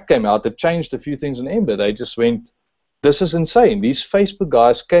since React came out, it changed a few things in Ember. They just went, this is insane. These Facebook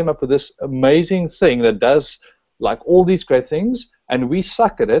guys came up with this amazing thing that does like all these great things, and we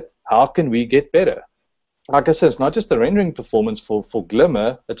suck at it. How can we get better? Like I said, it's not just the rendering performance for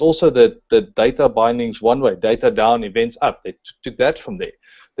Glimmer, it's also the data bindings one way, data down, events up. They took that from there.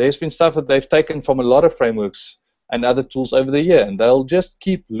 There's been stuff that they've taken from a lot of frameworks and other tools over the year, and they'll just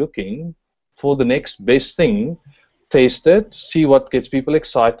keep looking for the next best thing, test it, see what gets people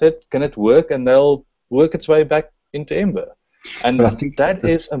excited, can it work, and they'll work its way back into Ember. And I think that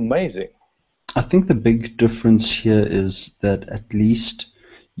is amazing. I think the big difference here is that at least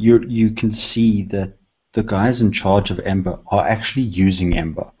you can see that the guys in charge of Ember are actually using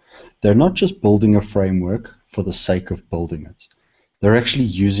Ember. They're not just building a framework for the sake of building it. They're actually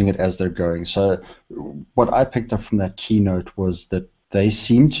using it as they're going. So what I picked up from that keynote was that they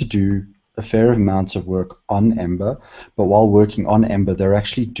seem to do a fair amount of work on Ember, but while working on Ember, they're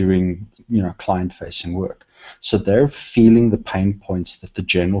actually doing, client-facing work. So they're feeling the pain points that the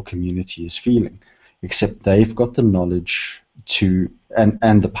general community is feeling, except they've got the knowledge to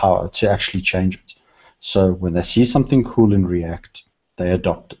and the power to actually change it. So when they see something cool in React, they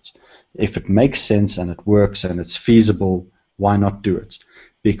adopt it. If it makes sense and it works and it's feasible, why not do it?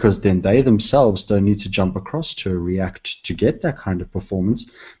 Because then they themselves don't need to jump across to a React to get that kind of performance.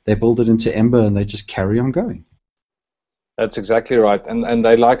 They build it into Ember and they just carry on going. That's exactly right. And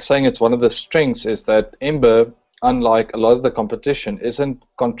they like saying it's one of the strengths is that Ember, unlike a lot of the competition, isn't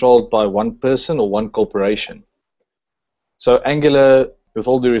controlled by one person or one corporation. So Angular, with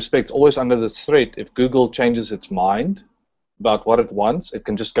all due respect, is always under the threat. If Google changes its mind about what it wants, it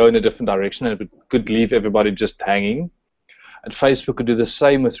can just go in a different direction and it could leave everybody just hanging. And Facebook could do the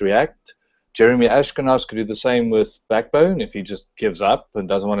same with React. Jeremy Ashkenazi could do the same with Backbone if he just gives up and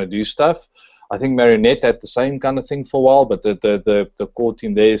doesn't want to do stuff. I think Marionette had the same kind of thing for a while, but the core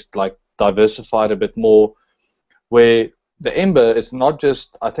team there is like diversified a bit more, where the Ember is not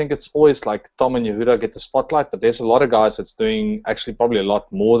just, I think it's always like Tom and Yehuda get the spotlight, but there's a lot of guys that's doing actually probably a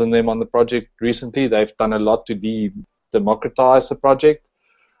lot more than them on the project recently. They've done a lot to democratize the project,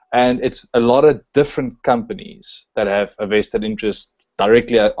 and it's a lot of different companies that have a vested interest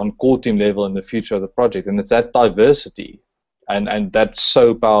directly on core team level in the future of the project, and it's that diversity, and that's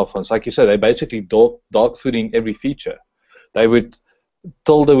so powerful. It's like you said, they're basically dog fooding every feature.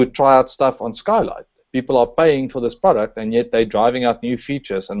 Tilde would try out stuff on Skylight. People are paying for this product, and yet they're driving out new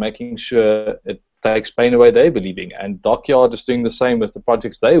features and making sure it takes pain away they're believing. And Dockyard is doing the same with the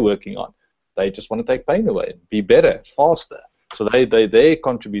projects they're working on. They just want to take pain away, be better, faster. So their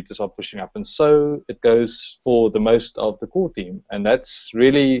contributors are pushing up, and so it goes for the most of the core team. And that's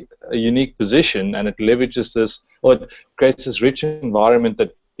really a unique position, and it leverages this, or it creates this rich environment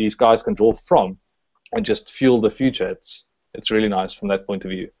that these guys can draw from and just fuel the future. It's really nice from that point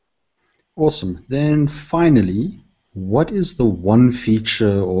of view. Awesome. Then finally, what is the one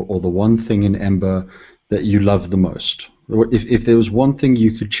feature or the one thing in Ember that you love the most? If there was one thing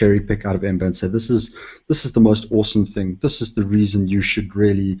you could cherry pick out of Ember and say, this is the most awesome thing, this is the reason you should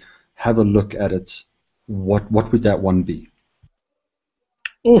really have a look at it, what would that one be?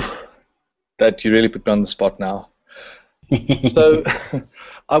 Oof, that you really put me on the spot now. So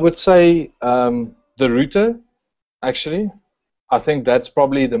I would say the router, actually. I think that's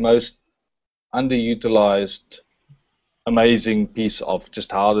probably the most underutilized, amazing piece of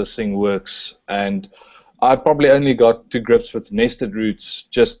just how this thing works. And I probably only got to grips with nested routes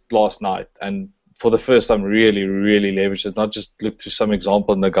just last night, and for the first time really leveraged it, not just looked through some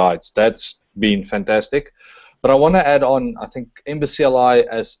example in the guides. That's been fantastic. But I want to add on, I think Ember CLI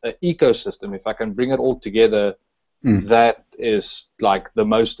as an ecosystem, if I can bring it all together, that is like the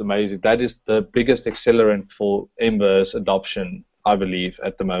most amazing. That is the biggest accelerant for Ember's adoption I believe,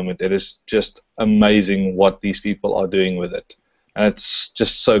 at the moment. It is just amazing what these people are doing with it. And it's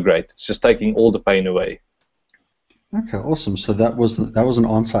just so great. It's just taking all the pain away. Okay, awesome. So that was an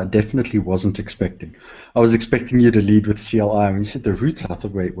answer I definitely wasn't expecting. I was expecting you to lead with CLI. When you said the roots, I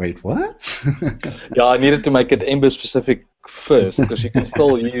thought, wait, what? Yeah, I needed to make it Ember specific first because you can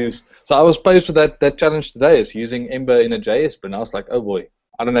still use. So I was posed with that challenge today, is using Ember in a JS, but I was like, oh boy,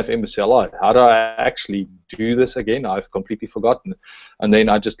 I don't have Ember CLI. How do I actually do this again? I've completely forgotten. And then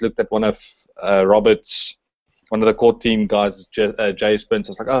I just looked at one of Robert's. One of the core team guys, Jay Spence,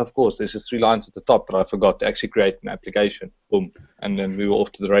 I was like, oh, of course, there's just 3 lines at the top that I forgot to actually create an application. Boom. And then we were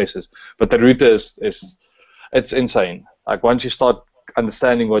off to the races. But the router it's insane. Like, once you start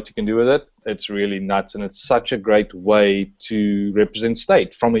understanding what you can do with it, it's really nuts. And it's such a great way to represent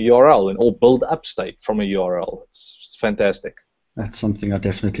state from a URL or build up state from a URL. It's fantastic. That's something I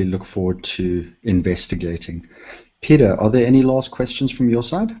definitely look forward to investigating. Peter, are there any last questions from your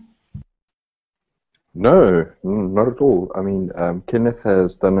side? No, not at all. I mean, Kenneth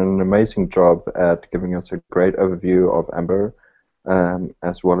has done an amazing job at giving us a great overview of Ember,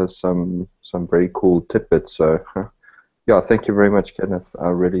 as well as some very cool tidbits. So, yeah, thank you very much, Kenneth. I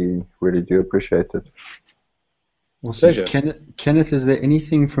really, really do appreciate it. Awesome. Kenneth, is there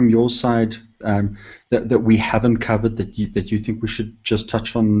anything from your side that we haven't covered that you think we should just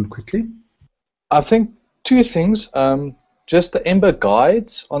touch on quickly? I think 2 things. Just the Ember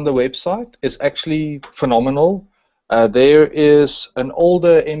guides on the website is actually phenomenal. There is an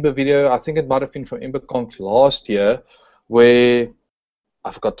older Ember video, I think it might have been from EmberConf last year, where,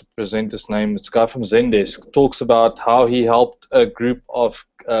 I forgot to present his name, it's a guy from Zendesk, talks about how he helped a group of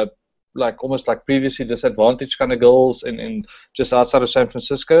almost like previously disadvantaged kind of girls in just outside of San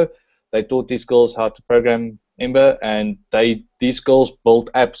Francisco. They taught these girls how to program Ember, and these girls built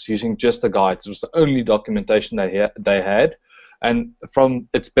apps using just the guides. It was the only documentation they had. And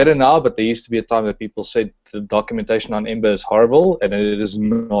it's better now, but there used to be a time that people said the documentation on Ember is horrible, and it is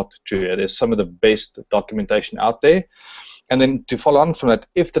not true. It is some of the best documentation out there. And then to follow on from that,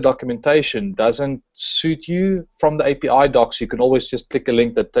 if the documentation doesn't suit you from the API docs, you can always just click a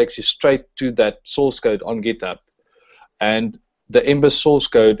link that takes you straight to that source code on GitHub. And the Ember source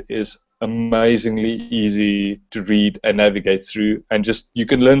code is amazingly easy to read and navigate through, and you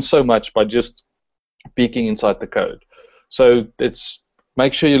can learn so much by just peeking inside the code. So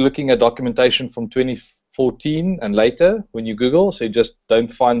make sure you're looking at documentation from 2014 and later when you Google, so you just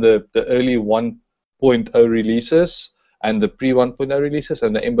don't find the early 1.0 releases and the pre-1.0 releases,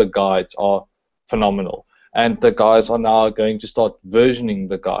 and the Ember guides are phenomenal. And the guys are now going to start versioning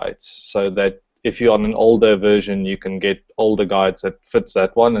the guides so that if you're on an older version, you can get older guides that fits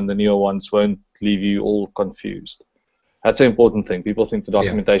that one, and the newer ones won't leave you all confused. That's an important thing. People think the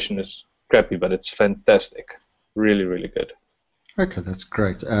documentation is crappy, but it's fantastic. Really, really good. Okay, that's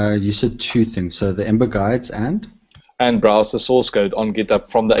great. You said 2 things. So the Ember guides and browse the source code on GitHub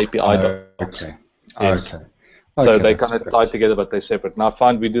from the API docs. Okay. Yes. Okay. So they kind of tie together, but they're separate. And I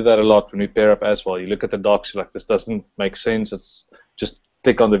find we do that a lot when we pair up as well. You look at the docs, you're like, this doesn't make sense. It's just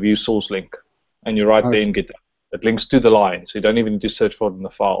click on the view source link, and you're right there in GitHub. It links to the line, so you don't even need to search for it in the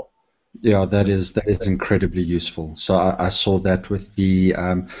file. Yeah, that is incredibly useful. So I saw that with the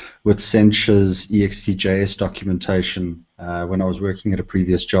with Sencha's EXTJS documentation when I was working at a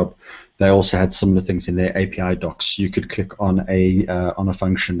previous job. They also had similar things in their API docs. You could click on a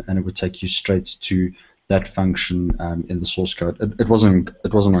function, and it would take you straight to that function in the source code. It wasn't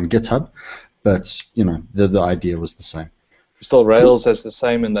on GitHub, but the idea was the same. Still, Rails has the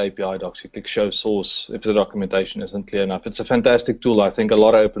same in the API docs. You click show source if the documentation isn't clear enough. It's a fantastic tool. I think a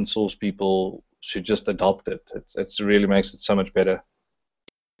lot of open source people should just adopt it. It really makes it so much better.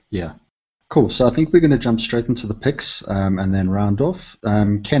 Yeah. Cool. So I think we're going to jump straight into the picks and then round off.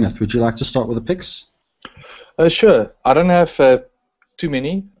 Kenneth, would you like to start with the picks? Sure. I don't have too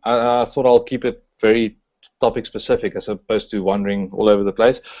many. I thought I'll keep it very topic specific as opposed to wandering all over the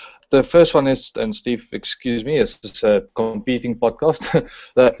place. The first one is, and Steve, excuse me, it's a competing podcast,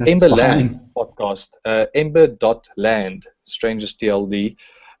 the Emberland podcast, Ember.land, strangest TLD.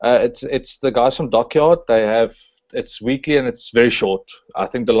 It's the guys from Dockyard. It's weekly and it's very short. I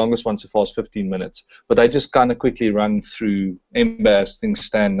think the longest one so far is 15 minutes. But they just kind of quickly run through Ember as things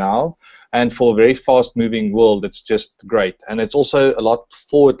stand now. And for a very fast-moving world, it's just great. And it's also a lot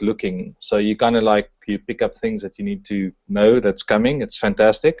forward-looking. So you kind of you pick up things that you need to know that's coming. It's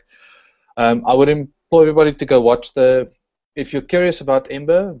fantastic. I would implore everybody to go watch if you're curious about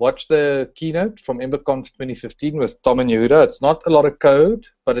Ember, watch the keynote from EmberConf 2015 with Tom and Yehuda. It's not a lot of code,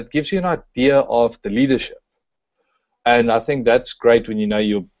 but it gives you an idea of the leadership. And I think that's great when you know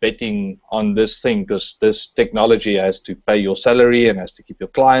you're betting on this thing, because this technology has to pay your salary and has to keep your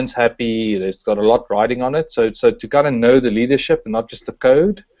clients happy. There's got a lot riding on it. So to kind of know the leadership and not just the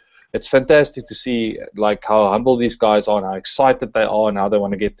code, it's fantastic to see like how humble these guys are and how excited they are and how they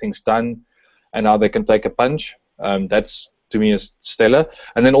want to get things done and how they can take a punch. That's, to me, is stellar.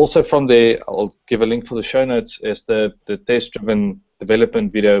 And then also from there, I'll give a link for the show notes, is the test-driven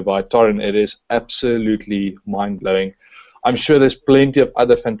development video by Torrin. It is absolutely mind-blowing. I'm sure there's plenty of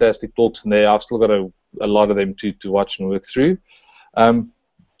other fantastic talks in there. I've still got a lot of them to watch and work through. And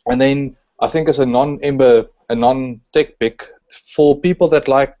then I think as a non-Ember, a non-tech pick, for people that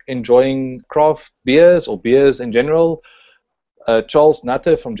like enjoying craft beers or beers in general, Charles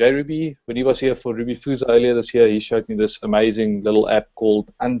Nutter from JRuby, when he was here for Ruby Fusa earlier this year, he showed me this amazing little app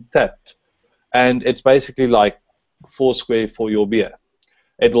called Untapped. And it's basically like Foursquare for your beer.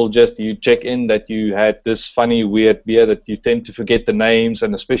 It will just, you check in that you had this funny, weird beer that you tend to forget the names,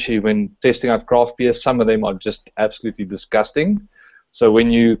 and especially when testing out craft beers, some of them are just absolutely disgusting. So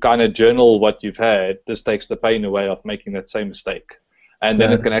when you kind of journal what you've had, this takes the pain away of making that same mistake. And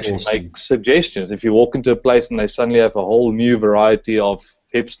then it can actually make suggestions. If you walk into a place and they suddenly have a whole new variety of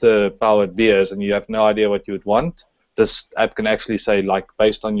hipster-powered beers and you have no idea what you would want, this app can actually say, like,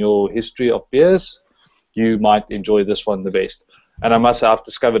 based on your history of beers, you might enjoy this one the best. And I must say, I've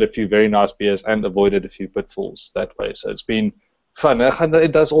discovered a few very nice beers and avoided a few pitfalls that way. So it's been fun. And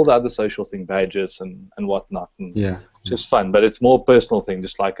it does all the other social thing, badges and whatnot. And Yeah. it's just fun. But it's more a personal thing,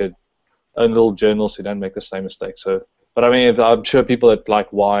 just like a little journal so you don't make the same mistake. So, but I mean, I'm sure people that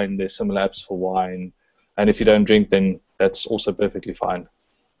like wine, there's similar apps for wine. And if you don't drink, then that's also perfectly fine.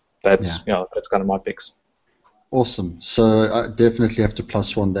 That's, that's kind of my picks. Awesome. So I definitely have to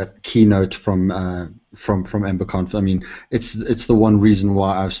plus one that keynote from EmberConf. I mean, it's the one reason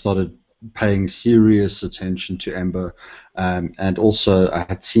why I've started paying serious attention to Ember. And also, I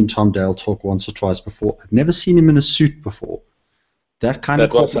had seen Tom Dale talk once or twice before. I'd never seen him in a suit before. That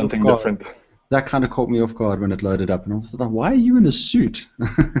was something different. That kind of caught me off guard when it loaded up, and I was like, "Why are you in a suit?"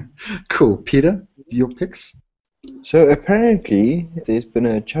 Cool, Peter, your picks. So apparently, there's been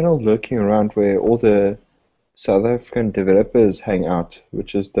a channel lurking around where all the South African developers hang out,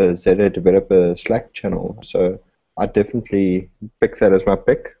 which is the ZA Developer Slack channel. So I definitely pick that as my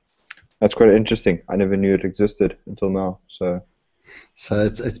pick. That's quite interesting. I never knew it existed until now. So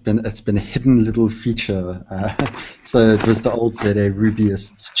it's been a hidden little feature. So it was the old ZA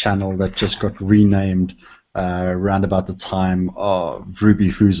Rubyists channel that just got renamed around about the time of Ruby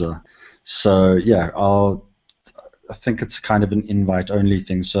Fusa. So yeah, I think it's kind of an invite-only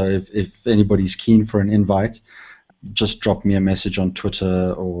thing. So if anybody's keen for an invite, just drop me a message on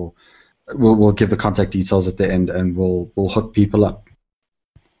Twitter, or we'll give the contact details at the end, and we'll hook people up.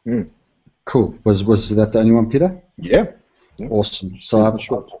 Mm. Cool. Was that the only one, Peter? Yeah. Awesome. So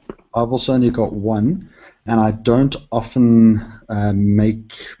I've also only got one, and I don't often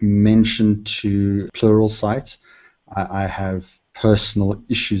make mention to Pluralsight. I have personal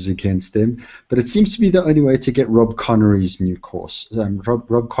issues against them, but it seems to be the only way to get Rob Connery's new course.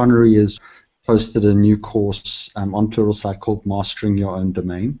 Rob Connery has posted a new course on Pluralsight called Mastering Your Own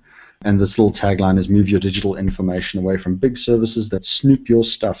Domain, and this little tagline is "Move your digital information away from big services that snoop your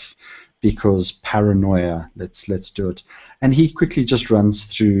stuff because paranoia. Let's do it." And he quickly just runs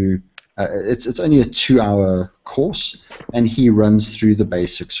through. It's only a 2-hour course, and he runs through the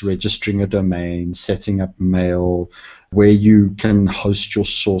basics: registering a domain, setting up mail, where you can host your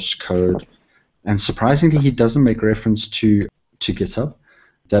source code. And surprisingly, he doesn't make reference to GitHub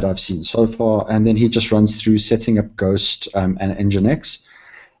that I've seen so far. And then he just runs through setting up Ghost and Nginx.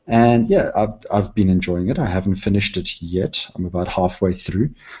 And yeah, I've been enjoying it. I haven't finished it yet. I'm about halfway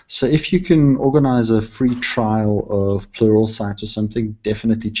through. So if you can organize a free trial of Pluralsight or something,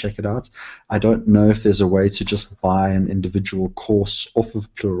 definitely check it out. I don't know if there's a way to just buy an individual course off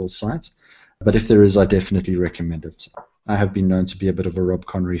of Pluralsight, but if there is, I definitely recommend it. I have been known to be a bit of a Rob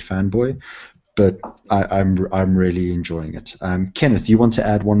Connery fanboy, but I'm really enjoying it. Kenneth, you want to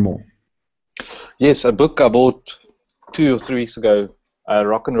add one more? Yes, a book I bought 2 or 3 weeks ago.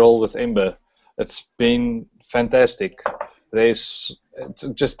 Rock and Roll with Ember. It's been fantastic. It's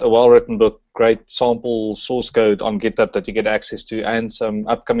just a well-written book, great sample source code on GitHub that you get access to, and some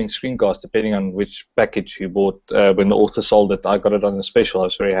upcoming screencasts depending on which package you bought. When the author sold it, I got it on a special. I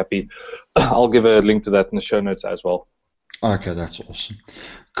was very happy. I'll give a link to that in the show notes as well. Okay, that's awesome.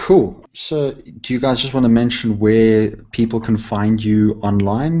 Cool. So do you guys just want to mention where people can find you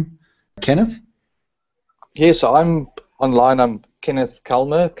online? Kenneth? Yes, I'm online. I'm Kenneth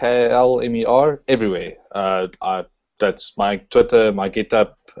Kalmer, Kalmer, everywhere. I That's my Twitter, my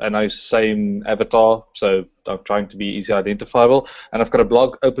GitHub, and I use the same avatar, so I'm trying to be easy identifiable. And I've got a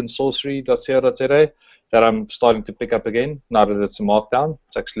blog, opensourcery.co.za, that I'm starting to pick up again now that it's a markdown.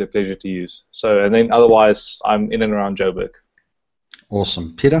 It's actually a pleasure to use. So, and then otherwise, I'm in and around Joburg.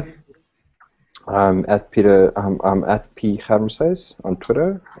 Awesome. Peter? I'm at Peter. I'm at P. Germshuis on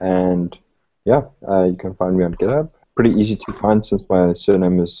Twitter, and yeah, you can find me on GitHub. Pretty easy to find since my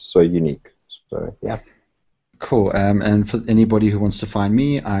surname is so unique. So yeah. Cool. And for anybody who wants to find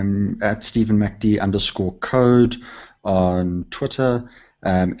me, I'm at StephenMacD_code on Twitter.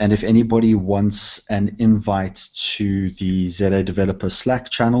 And if anybody wants an invite to the ZA Developer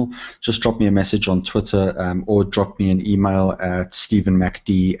Slack channel, just drop me a message on Twitter or drop me an email at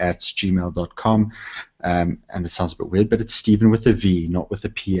stephenmacd@gmail.com. And it sounds a bit weird, but it's Stephen with a V, not with a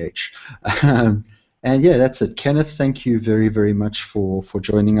PH. And yeah, that's it. Kenneth, thank you very, very much for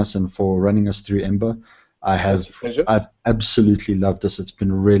joining us and for running us through Ember. I've absolutely loved this. It's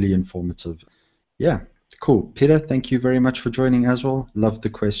been really informative. Yeah, cool. Peter, thank you very much for joining as well. Loved the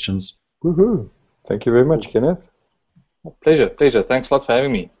questions. Woohoo! Thank you very much, Kenneth. Pleasure. Thanks a lot for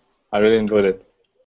having me. I really enjoyed it.